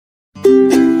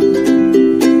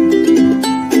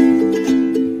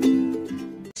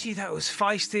thought it was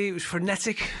feisty, it was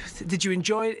frenetic. Did you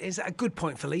enjoy it? Is that a good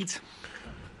point for Leeds?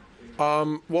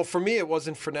 Well, for me, it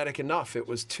wasn't frenetic enough. It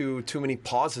was too many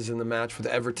pauses in the match with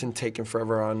Everton taking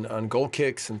forever on goal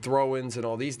kicks and throw-ins and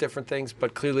all these different things.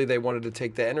 But clearly, they wanted to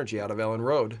take the energy out of Ellen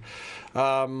Road.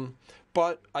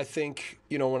 But I think,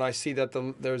 when I see that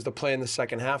there's the play in the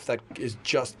second half that is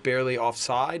just barely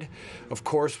offside, of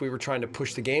course, we were trying to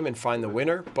push the game and find the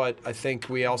winner. But I think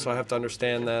we also have to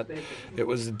understand that it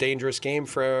was a dangerous game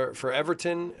for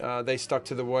Everton. They stuck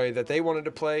to the way that they wanted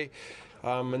to play,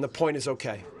 and the point is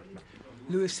okay.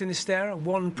 Luis Sinisterra,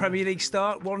 one Premier League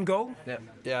start, one goal.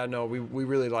 Yeah, no, we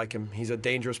really like him. He's a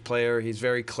dangerous player. He's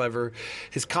very clever.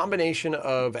 His combination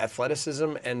of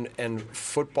athleticism and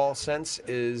football sense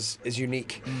is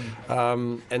unique.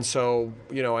 And so,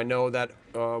 I know that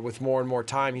with more and more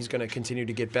time, he's going to continue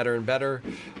to get better and better.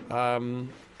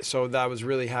 So that was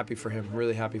really happy for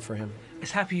him,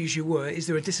 As happy as you were, is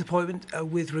there a disappointment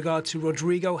with regard to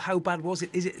Rodrigo? How bad was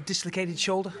it? Is it a dislocated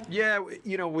shoulder? Yeah,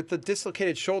 with the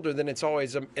dislocated shoulder, then it's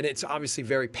always, and it's obviously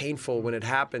very painful when it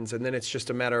happens, and then it's just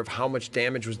a matter of how much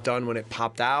damage was done when it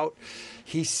popped out.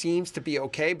 He seems to be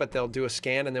okay, but they'll do a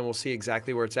scan, and then we'll see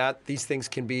exactly where it's at. These things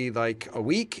can be like a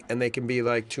week, and they can be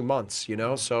like 2 months,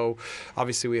 So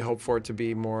obviously we hope for it to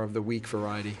be more of the week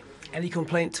variety. Any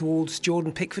complaint towards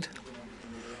Jordan Pickford?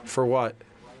 For what?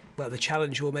 Well, the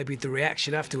challenge or maybe the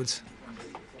reaction afterwards.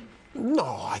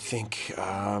 No, I think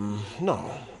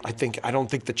no. I think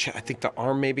the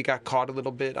arm maybe got caught a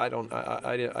little bit. I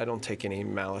don't take any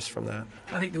malice from that.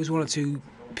 I think there was one or two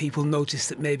people noticed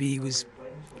that maybe he was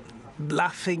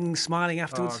laughing, smiling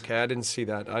afterwards. Okay, I didn't see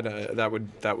that. That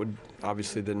would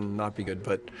obviously then not be good.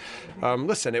 But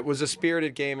listen, it was a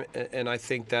spirited game, and I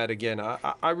think that again,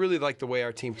 I really like the way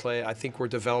our team play. I think we're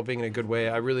developing in a good way.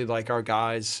 I really like our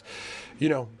guys.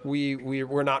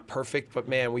 We're not perfect, but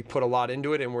man, we put a lot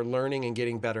into it, and we're learning and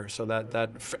getting better. So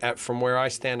from where I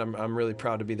stand, I'm really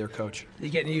proud to be their coach.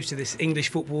 You're getting used to this English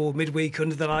football midweek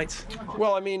under the lights.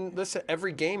 Well, I mean, listen,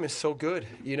 every game is so good,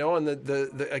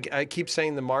 and I keep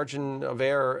saying the margin of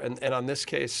error, and on this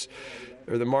case,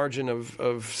 or the margin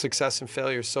of success and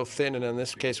failure is so thin, and in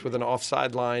this case with an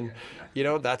offside line,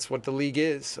 that's what the league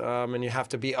is, and you have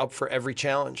to be up for every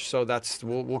challenge. So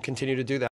we'll continue to do that.